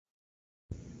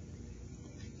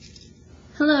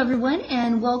Hello everyone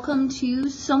and welcome to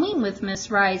Sewing with Miss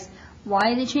Rice.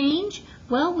 Why the change?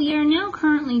 Well, we are now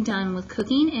currently done with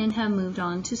cooking and have moved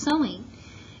on to sewing.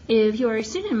 If you are a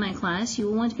student in my class, you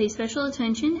will want to pay special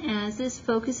attention as this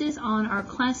focuses on our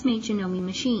classmate Janome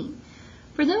machine.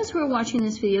 For those who are watching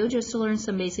this video just to learn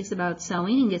some basics about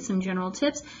sewing and get some general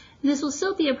tips, this will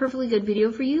still be a perfectly good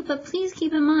video for you, but please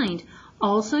keep in mind,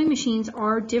 all sewing machines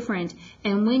are different,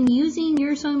 and when using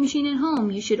your sewing machine at home,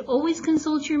 you should always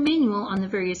consult your manual on the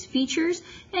various features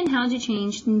and how to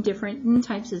change different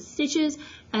types of stitches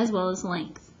as well as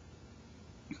length.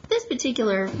 This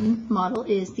particular model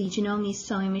is the Janome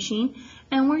sewing machine,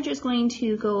 and we're just going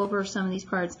to go over some of these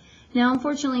parts. Now,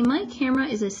 unfortunately, my camera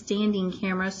is a standing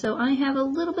camera, so I have a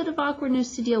little bit of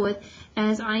awkwardness to deal with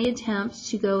as I attempt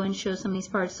to go and show some of these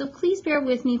parts. So please bear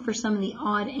with me for some of the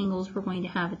odd angles we're going to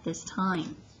have at this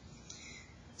time.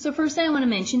 So first thing I want to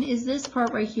mention is this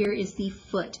part right here is the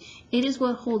foot. It is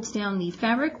what holds down the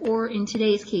fabric, or in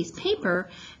today's case, paper,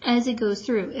 as it goes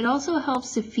through. It also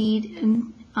helps to feed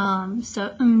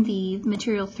the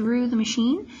material through the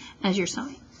machine as you're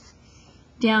sewing.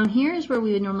 Down here is where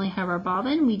we would normally have our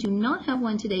bobbin. We do not have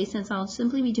one today since I'll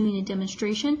simply be doing a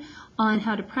demonstration on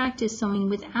how to practice sewing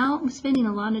without spending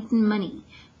a lot of money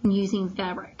using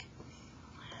fabric.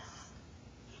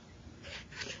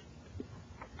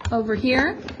 Over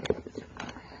here,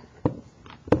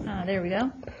 there we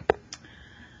go.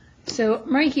 So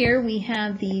right here we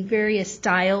have the various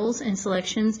styles and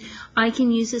selections. I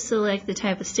can use to select the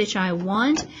type of stitch I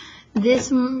want.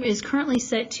 This is currently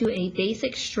set to a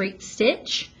basic straight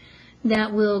stitch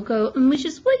that will go, which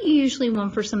is what you usually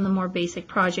want for some of the more basic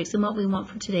projects and what we want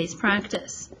for today's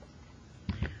practice.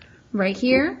 Right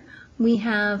here we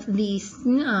have the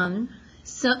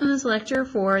selector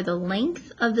for the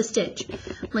length of the stitch.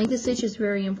 Length of stitch is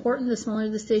very important. The smaller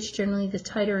the stitch, generally the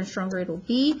tighter and stronger it will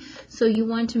be, so you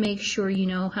want to make sure you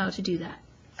know how to do that.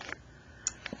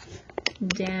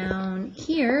 Down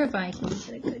here, if I can get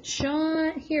a good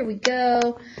shot, here we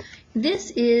go.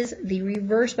 This is the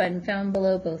reverse button found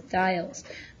below both dials.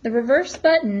 The reverse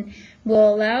button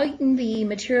will allow the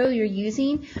material you're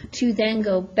using to then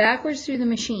go backwards through the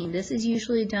machine. This is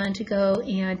usually done to go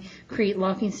and create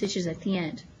locking stitches at the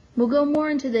end. We'll go more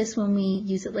into this when we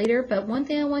use it later, but one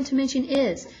thing I want to mention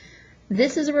is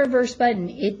this is a reverse button.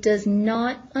 It does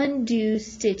not undo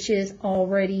stitches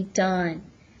already done.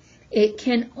 It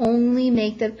can only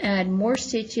make them add more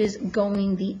stitches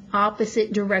going the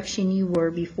opposite direction you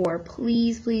were before.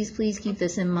 Please, please, please keep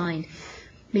this in mind,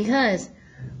 because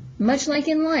much like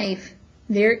in life,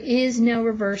 there is no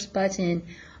reverse button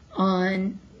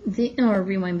on the, or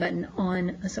rewind button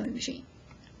on a sewing machine.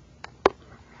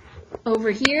 Over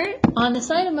here, on the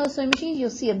side of most sewing machines, you'll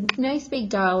see a nice big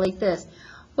dial like this.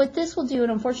 What this will do,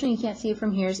 and unfortunately you can't see it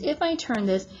from here, is if I turn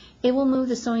this, it will move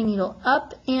the sewing needle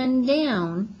up and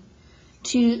down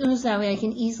so that way I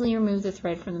can easily remove the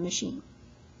thread from the machine.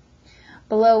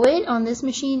 Below it on this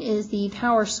machine is the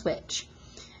power switch.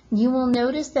 You will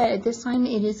notice that at this time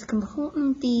it is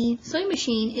the sewing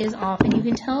machine is off, and you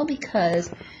can tell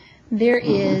because there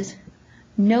is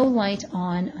no light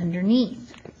on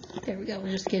underneath. There we go.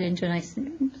 We'll just get into a nice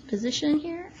position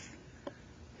here.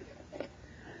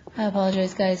 I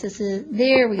apologize, guys.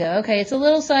 There we go. Okay, it's a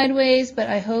little sideways, but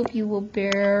I hope you will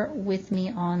bear with me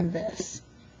on this.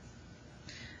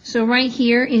 So right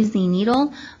here is the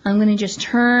needle. I'm going to just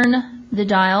turn the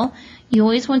dial. You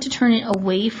always want to turn it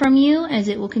away from you as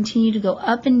it will continue to go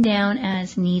up and down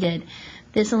as needed.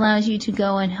 This allows you to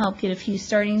go and help get a few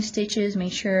starting stitches,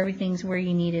 make sure everything's where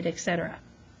you need it, etc.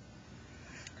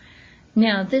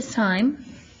 Now this time,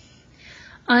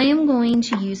 I am going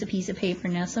to use a piece of paper.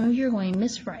 Now some of you are going,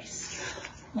 Miss Rice,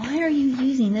 why are you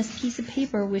using this piece of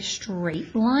paper with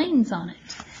straight lines on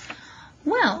it?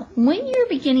 Well, when you're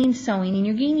beginning sewing and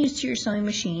you're getting used to your sewing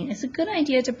machine, it's a good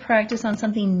idea to practice on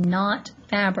something not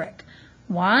fabric.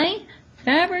 Why?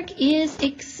 Fabric is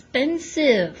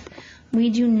expensive.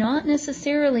 We do not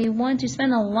necessarily want to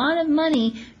spend a lot of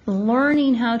money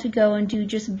learning how to go and do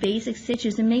just basic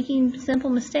stitches and making simple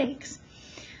mistakes.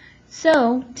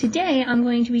 So today I'm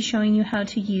going to be showing you how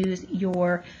to use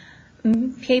your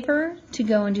paper to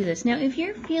go and do this. Now, if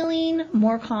you're feeling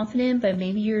more confident, but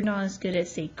maybe you're not as good at,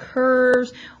 say,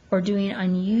 curves or doing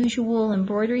unusual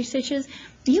embroidery stitches,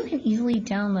 you can easily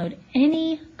download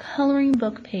any coloring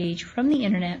book page from the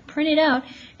internet, print it out,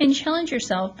 and challenge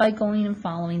yourself by going and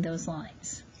following those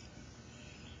lines.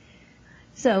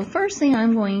 So, first thing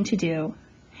I'm going to do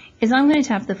is I'm going to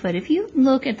tap the foot. If you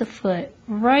look at the foot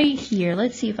right here,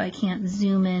 let's see if I can't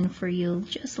zoom in for you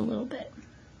just a little bit.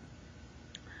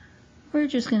 We're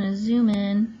just going to zoom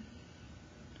in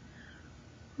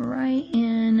right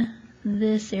in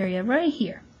this area right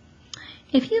here.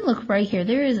 If you look right here,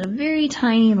 there is a very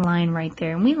tiny line right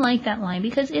there, and we like that line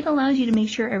because it allows you to make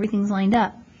sure everything's lined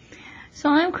up. So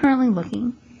I'm currently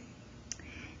looking,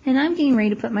 and I'm getting ready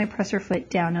to put my presser foot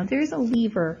down. Now there's a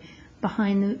lever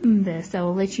behind this that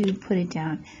will let you put it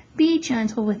down. Be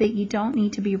gentle with it, you don't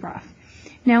need to be rough.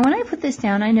 Now when I put this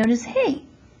down, I notice, hey,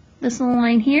 this little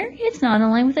line here, it's not in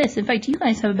line with this. In fact, you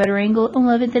guys have a better angle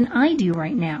of it than I do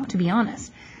right now, to be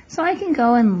honest. So I can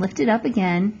go and lift it up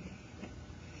again,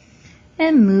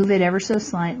 and move it ever so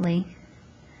slightly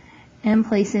and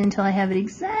place it until I have it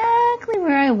exactly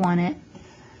where I want it,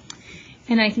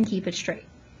 and I can keep it straight.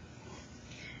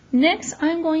 Next,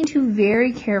 I'm going to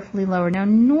very carefully lower. Now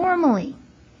normally,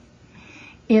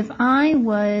 if I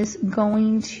was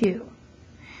going to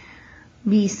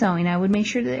be sewing, I would make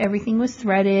sure that everything was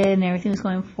threaded and everything was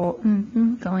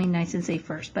going nice and safe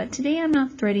first. But today I'm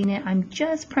not threading it, I'm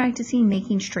just practicing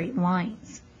making straight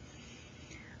lines.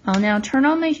 I'll now turn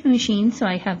on my machine so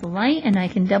I have the light and I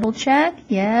can double check.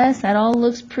 Yes, that all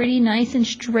looks pretty nice and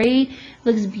straight.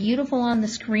 Looks beautiful on the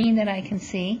screen that I can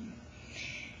see.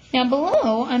 Now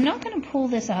below, I'm not going to pull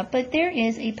this up, but there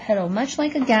is a pedal, much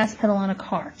like a gas pedal on a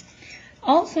car.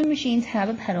 All sewing machines have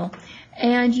a pedal,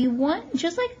 and you want,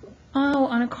 just like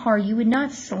on a car, you would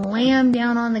not slam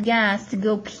down on the gas to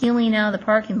go peeling out of the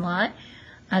parking lot.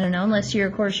 I don't know, unless you're,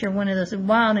 of course, you're one of those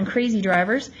wild and crazy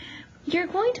drivers. You're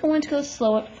going to want to go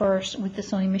slow at first with the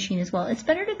sewing machine as well. It's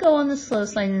better to go on the slow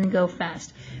side than go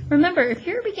fast. Remember, if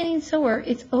you're a beginning sewer,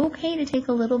 it's okay to take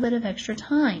a little bit of extra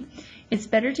time. It's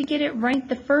better to get it right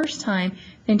the first time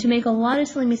than to make a lot of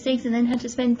silly mistakes and then have to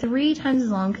spend 3 times as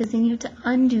long because then you have to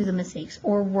undo the mistakes,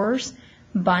 or worse,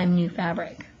 buy new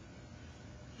fabric.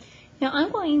 Now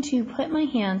I'm going to put my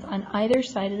hands on either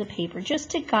side of the paper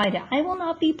just to guide it. I will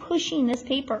not be pushing this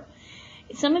paper.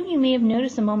 Some of you may have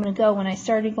noticed a moment ago when I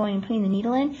started going and putting the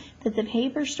needle in that the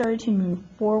paper started to move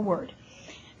forward.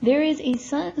 There is a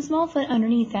small foot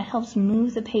underneath that helps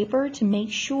move the paper to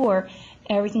make sure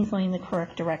everything's going in the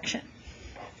correct direction.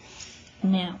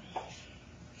 Now,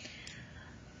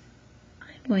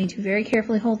 I'm going to very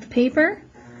carefully hold the paper.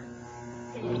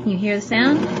 You hear the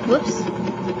sound? Whoops.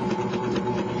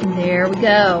 And there we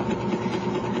go.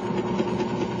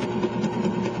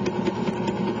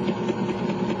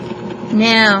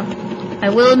 Now, I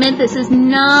will admit this is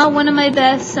not one of my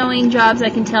best sewing jobs. I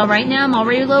can tell right now I'm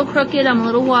already a little crooked, I'm a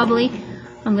little wobbly.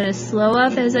 I'm going to slow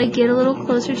up as I get a little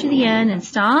closer to the end and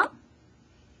stop.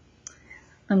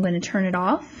 I'm going to turn it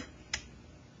off.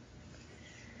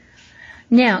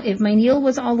 Now, if my needle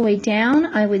was all the way down,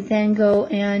 I would then go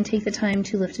and take the time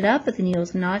to lift it up, but the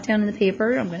needle's not down in the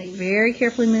paper. I'm going to very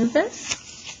carefully move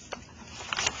this.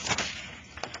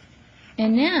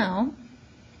 And now,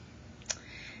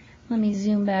 let me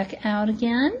zoom back out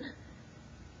again.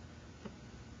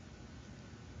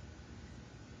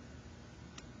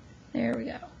 There we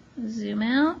go. Zoom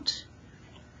out.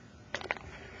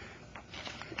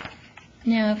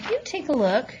 Now, if you take a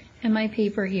look at my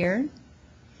paper here,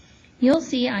 you'll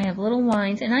see I have little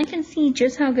lines, and I can see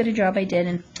just how good a job I did.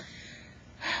 And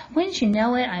wouldn't you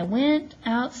know it, I went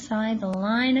outside the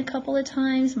line a couple of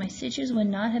times. My stitches would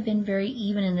not have been very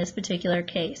even in this particular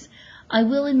case. I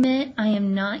will admit I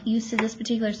am not used to this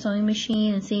particular sewing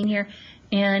machine and sitting here,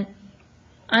 and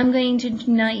I'm going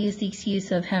to not use the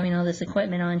excuse of having all this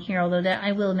equipment on here, although that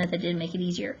I will admit that did make it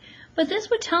easier. But this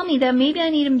would tell me that maybe I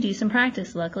need to do some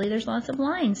practice. Luckily, there's lots of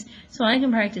lines, so I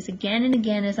can practice again and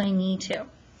again as I need to.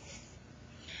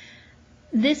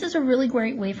 This is a really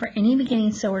great way for any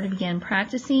beginning sewer to begin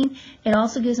practicing. It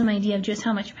also gives them an idea of just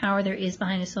how much power there is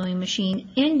behind a sewing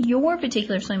machine in your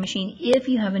particular sewing machine if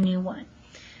you have a new one.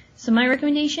 So my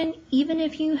recommendation, even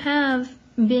if you have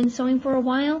been sewing for a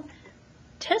while,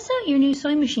 test out your new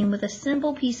sewing machine with a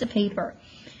simple piece of paper.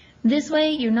 This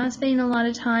way you're not spending a lot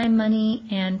of time, money,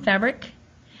 and fabric,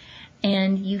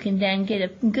 and you can then get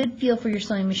a good feel for your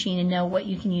sewing machine and know what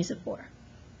you can use it for.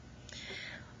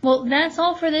 Well, that's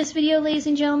all for this video, ladies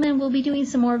and gentlemen. We'll be doing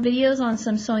some more videos on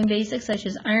some sewing basics such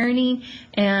as ironing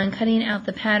and cutting out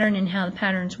the pattern and how the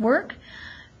patterns work.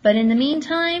 But in the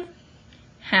meantime,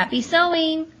 happy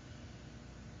sewing!